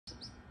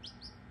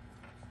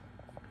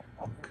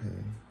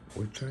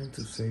We're trying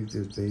to save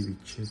this baby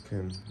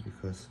chicken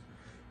because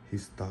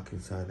he's stuck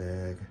inside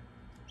the egg.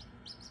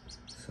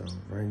 So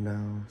right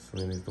now,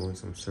 Selena's doing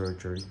some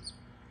surgery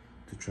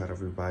to try to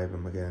revive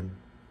him again.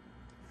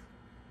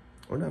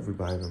 Or not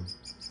revive him,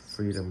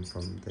 free him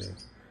from the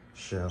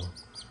shell.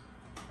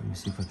 Let me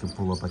see if I can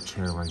pull up a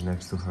chair right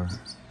next to her.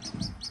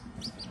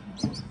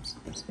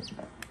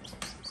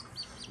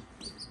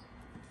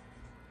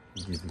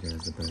 I'll give you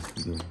guys the best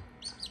view.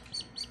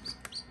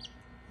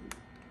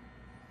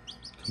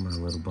 Come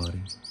on, little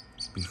buddy.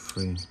 Be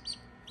free.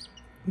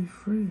 Be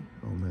free.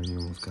 Oh man, you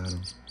almost got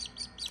him.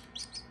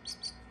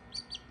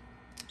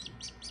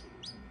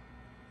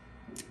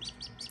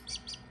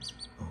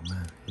 Oh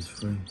man, he's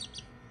free.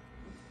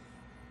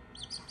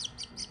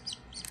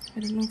 I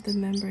don't know if the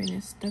membrane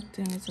is stuck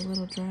and it's a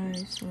little dry,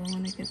 so I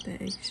want to get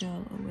the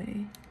eggshell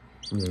away.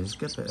 Yeah, just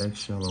get the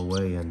eggshell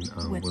away, and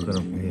we're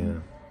gonna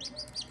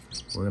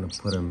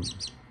put him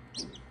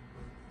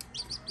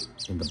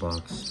in the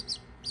box.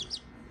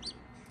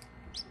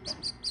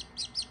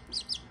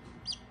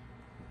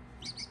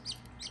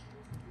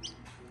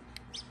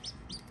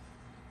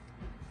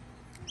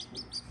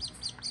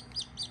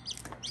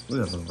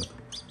 Cuidado, pato.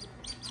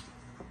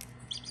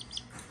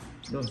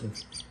 No sé.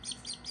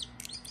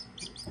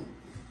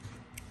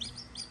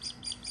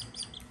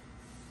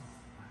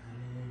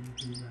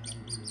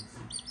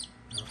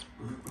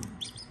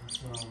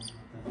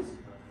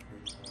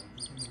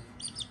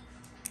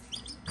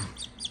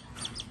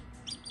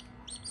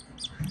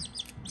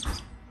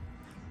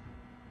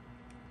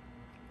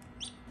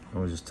 I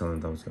was just telling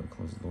him that I was gonna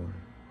close the door.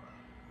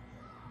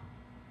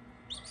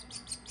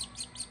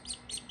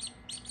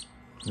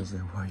 He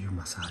said, "Why are you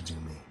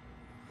massaging me?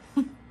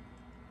 You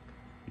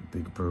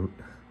big brute."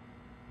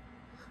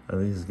 At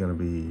least he's gonna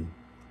be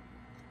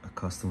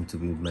accustomed to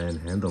being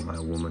manhandled by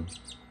a woman.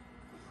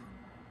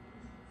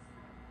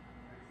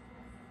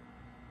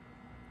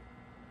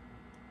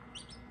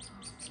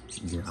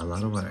 Yeah, a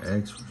lot of our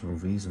eggs, for some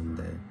reason,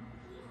 that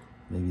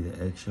maybe the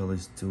eggshell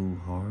is too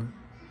hard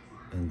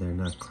and they're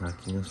not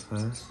cracking as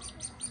fast.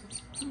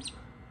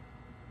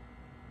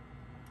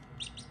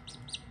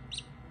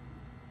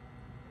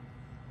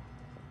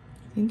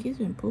 I think he's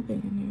been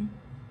pooping in here.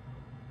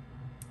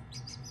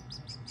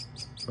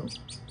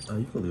 Oh,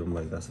 you can leave him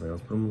like that, so I'll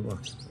put him in the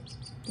box.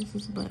 This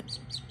is butt.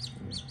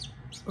 Yeah.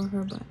 Or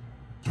her butt.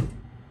 I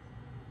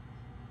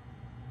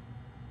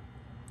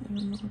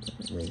don't know what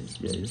that is.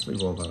 Yeah, just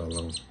leave all that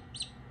alone.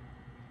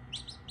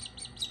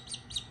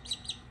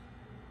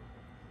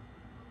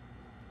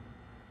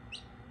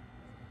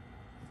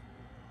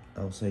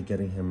 I would say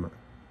getting him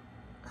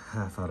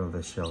half out of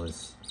the shell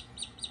is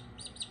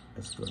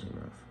good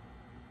enough.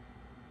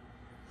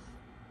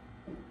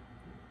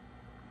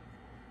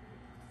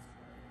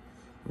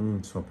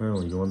 So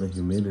apparently you want the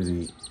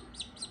humidity,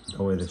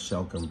 that way the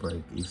shell can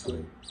break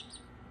easily.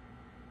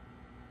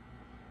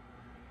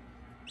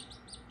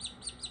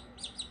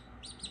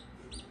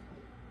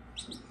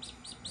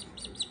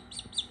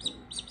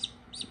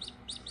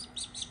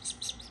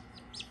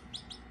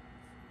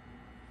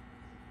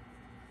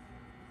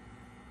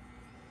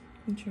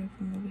 And try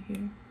from over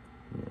here.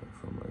 Yeah,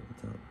 from like the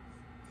top.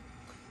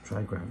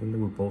 Try grabbing it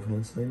with both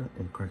hands, Selena,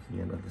 and cracking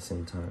it at the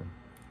same time.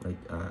 Like,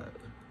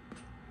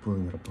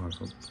 pulling it apart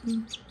from,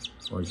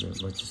 or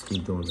let's just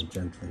keep doing it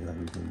gently like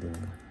we've been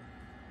doing.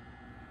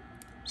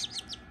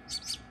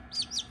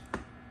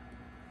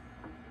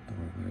 Don't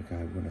worry about it, guy.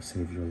 We're gonna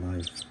save your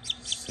life.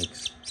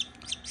 6.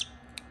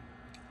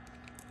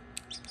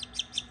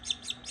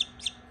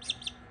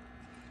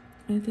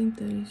 I think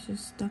that he's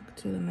just stuck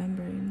to the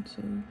membrane,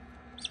 so I'm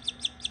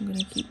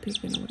gonna keep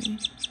picking away.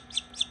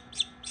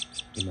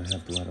 You might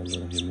have to add a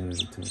little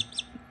humidity to it.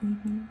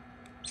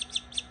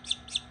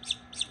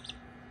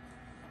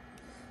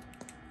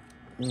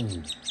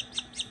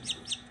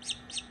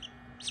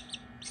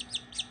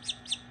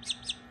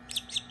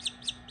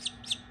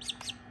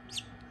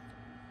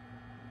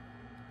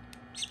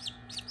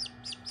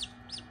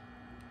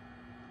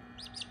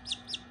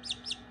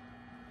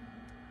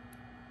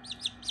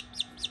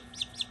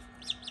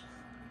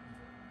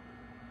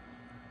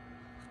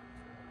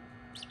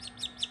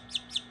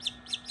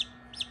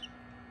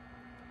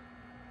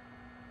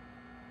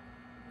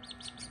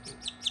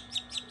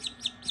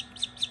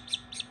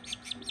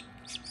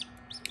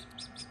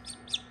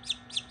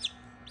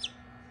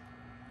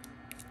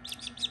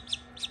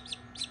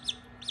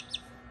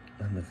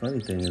 And the funny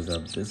thing is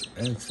that these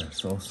eggs are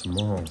so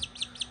small,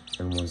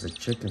 and once the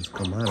chickens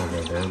come out of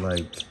there, they're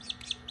like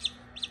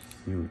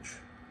huge.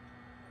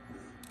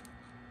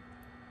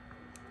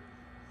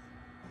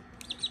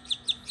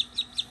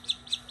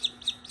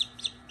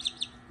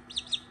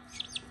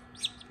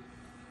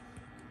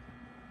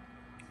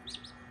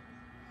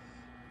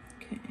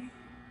 Okay.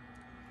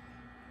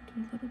 Do a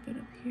little bit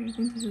up here. I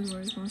think this is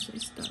where it's mostly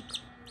stuck.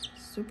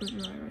 It's super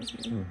dry right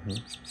here.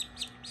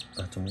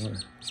 Add some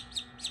water.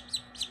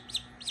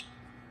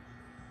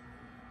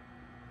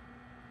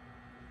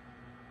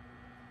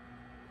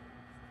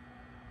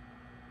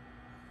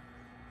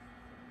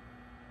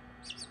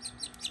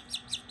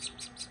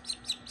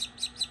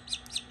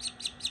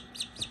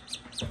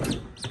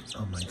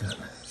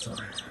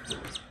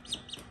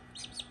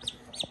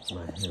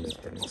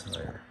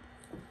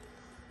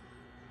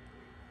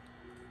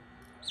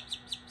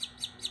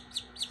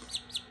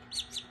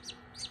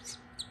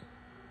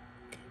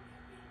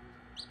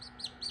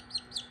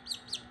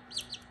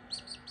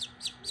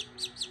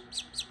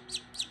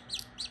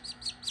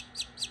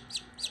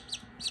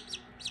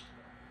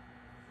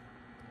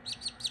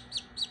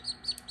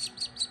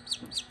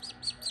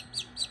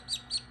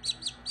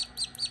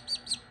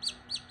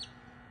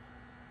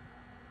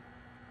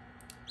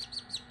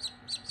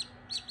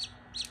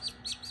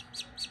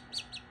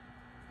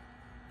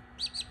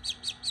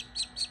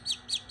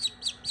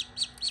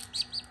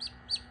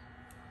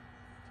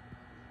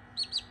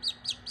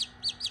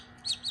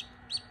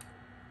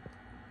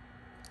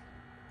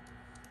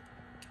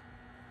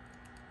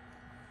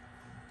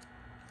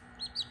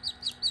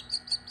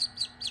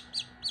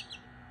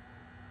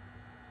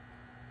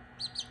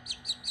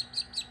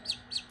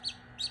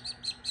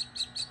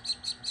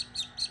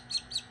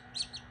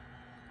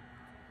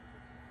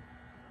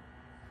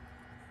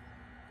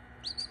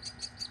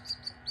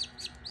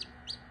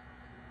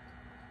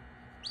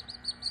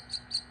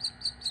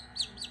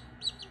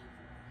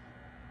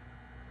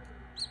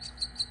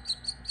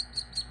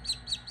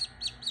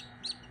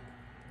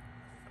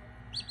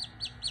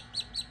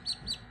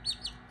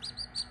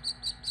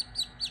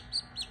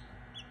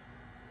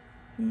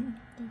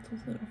 That's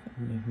his little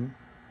family. Mm-hmm.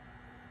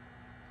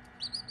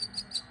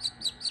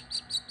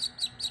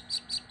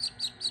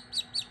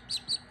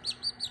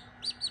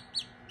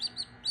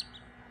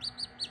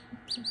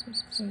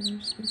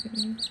 Feathers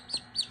getting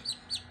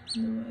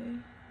in the way.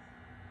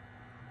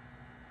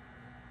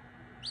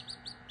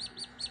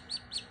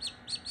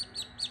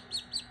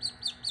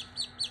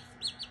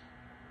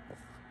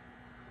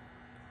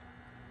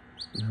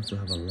 You have to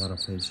have a lot of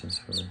patience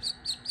for this,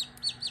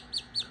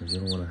 because you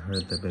don't want to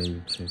hurt the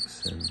baby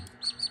chicks, and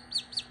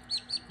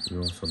you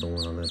also don't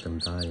want to let them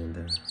die in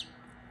there.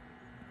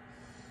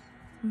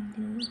 I'm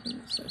gonna look in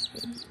a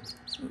second.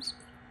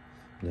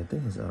 Yeah, I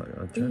think he's out.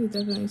 I think he's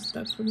definitely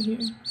stuck from here.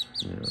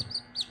 Yeah.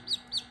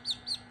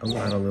 I'm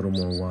gonna add a little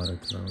more water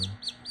to that one.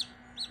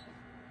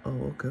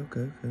 Oh,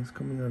 okay. It's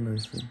coming out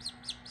nicely.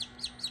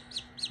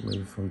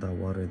 Maybe from that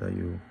water that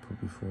you put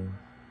before.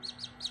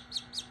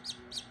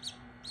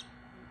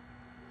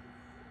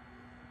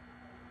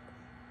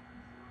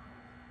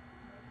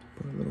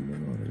 Put a little more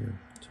water here.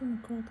 I'm trying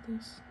to crack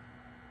this.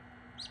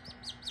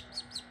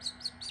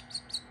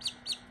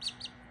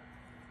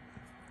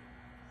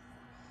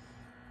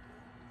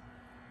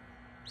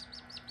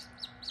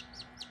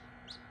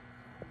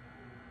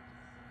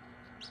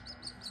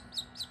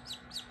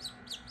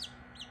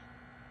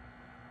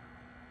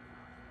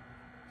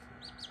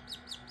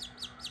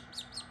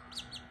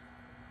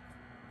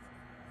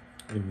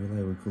 If you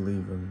like, we could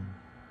leave them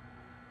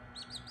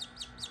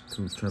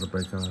to try to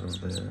break out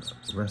of the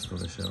rest of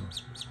the shell.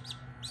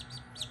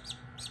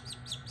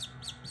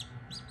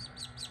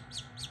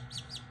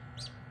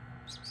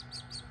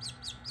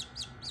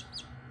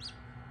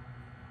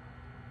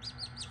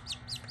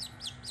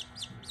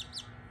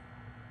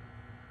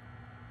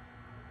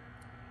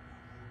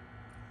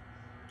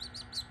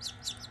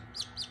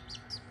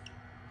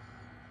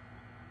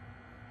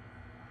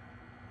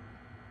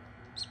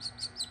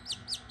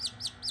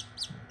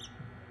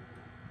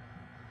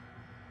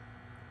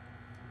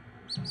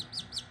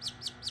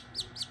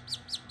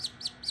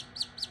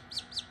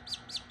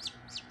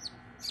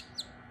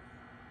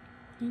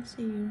 I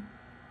see you.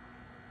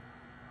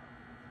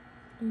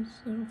 His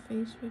little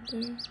face right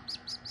there.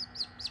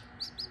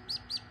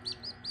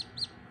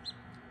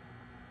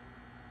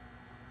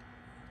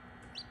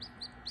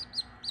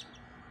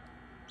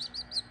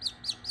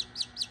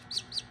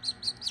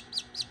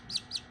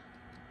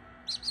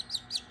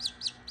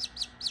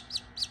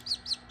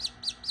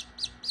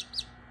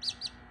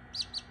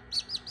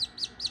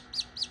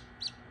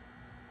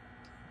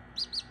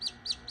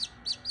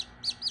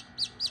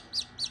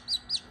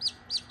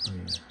 Oh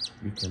yeah,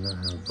 you cannot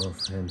have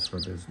rough hands for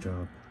this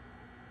job.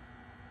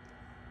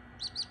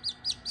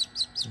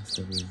 It's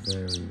gonna be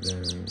very,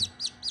 very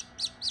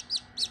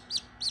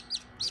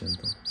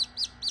gentle.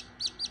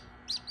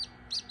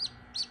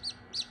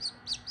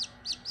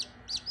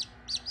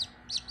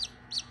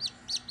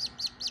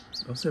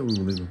 I'll say we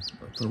will leave him.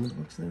 I'll put him in the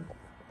box there.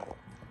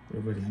 We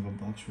already have a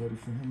box ready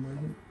for him right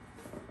here.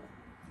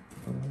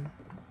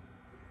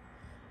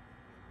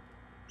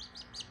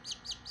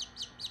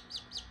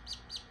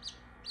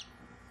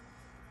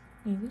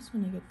 I just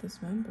want to get this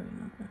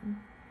membrane open.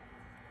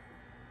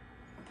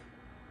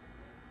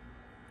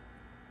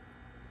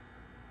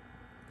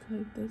 I feel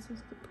like this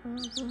is the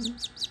problem.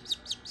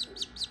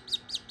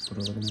 Put a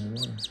little more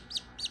water.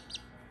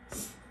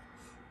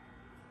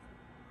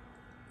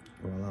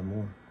 Or a lot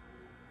more.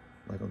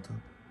 Like on top.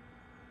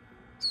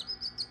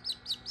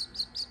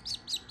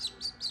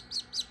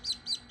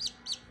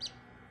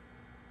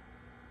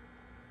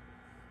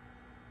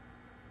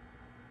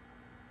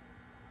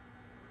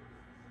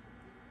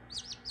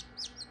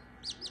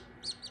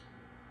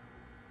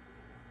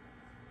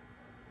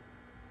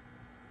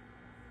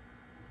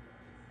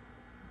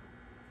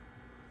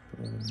 Put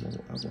a little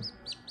more agua.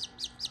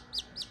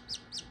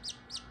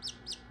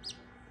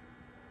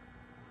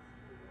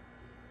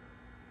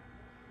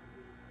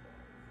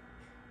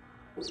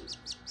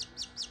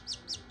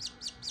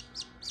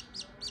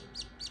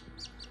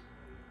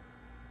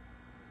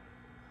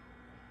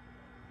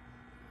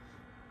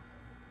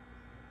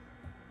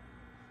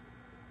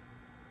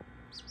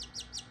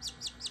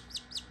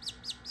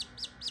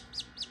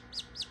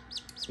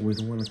 We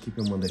don't want to keep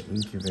him on the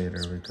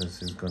incubator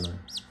because it's gonna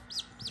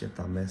get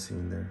that messy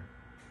in there.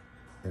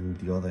 And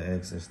the other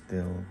eggs are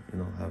still,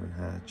 haven't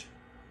hatched.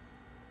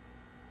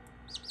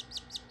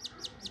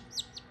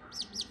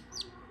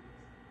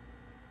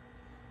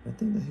 I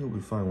think that he'll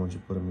be fine once you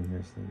put him in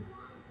here, Slim.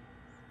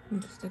 You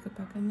just stick it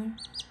back in there?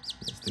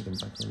 Yeah, stick him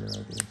back in there,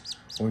 I guess.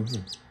 Or in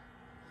here.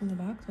 In the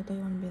box? I thought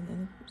you wanted to be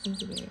in the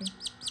incubator.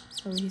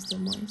 So he's still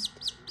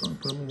moist. Oh,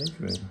 put him in the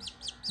incubator.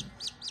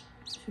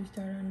 Should we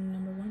start on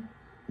number 1?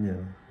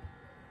 Yeah.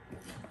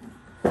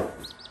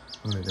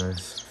 Alright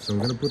guys, so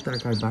we're gonna put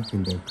that guy back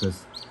in there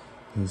because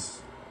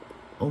he's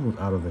almost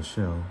out of the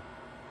shell.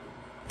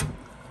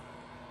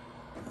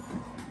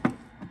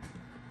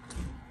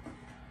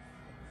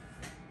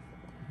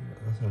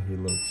 That's how he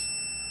looks.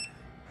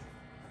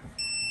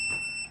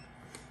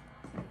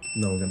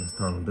 No, we're gonna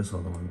start on this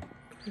other one.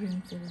 You're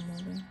gonna feel him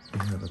moving. He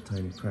had a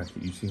tiny crack.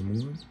 You see him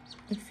moving?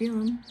 I feel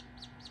him.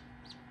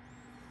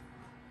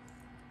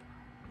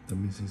 That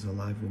means he's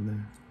alive in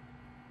there.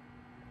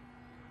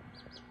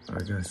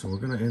 Alright guys, so we're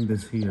gonna end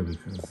this here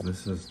because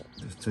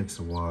this takes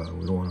a while and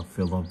we don't want to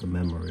fill up the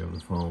memory of the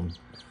phone.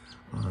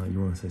 You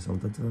want to say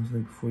something to us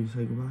before you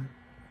say goodbye?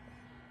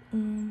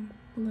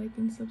 Like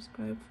and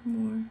subscribe for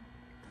more.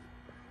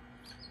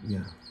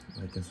 Yeah,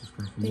 like and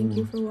subscribe for more. Thank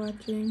you for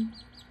watching.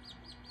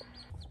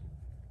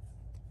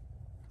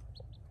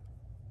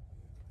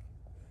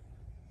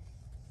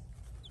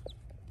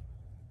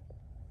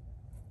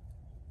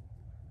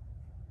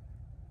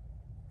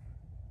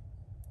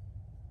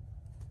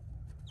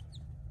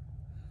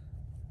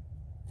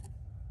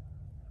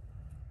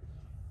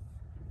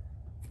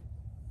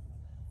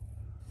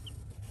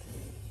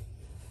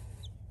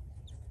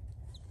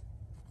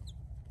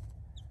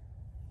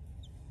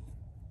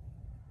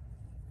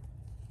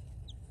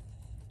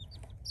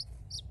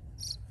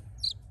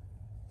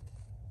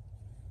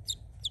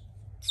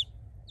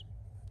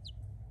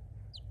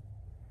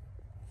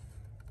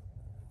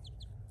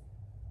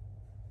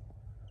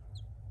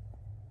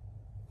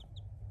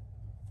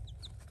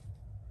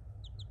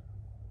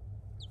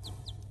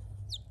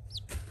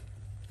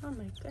 Oh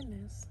my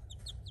goodness.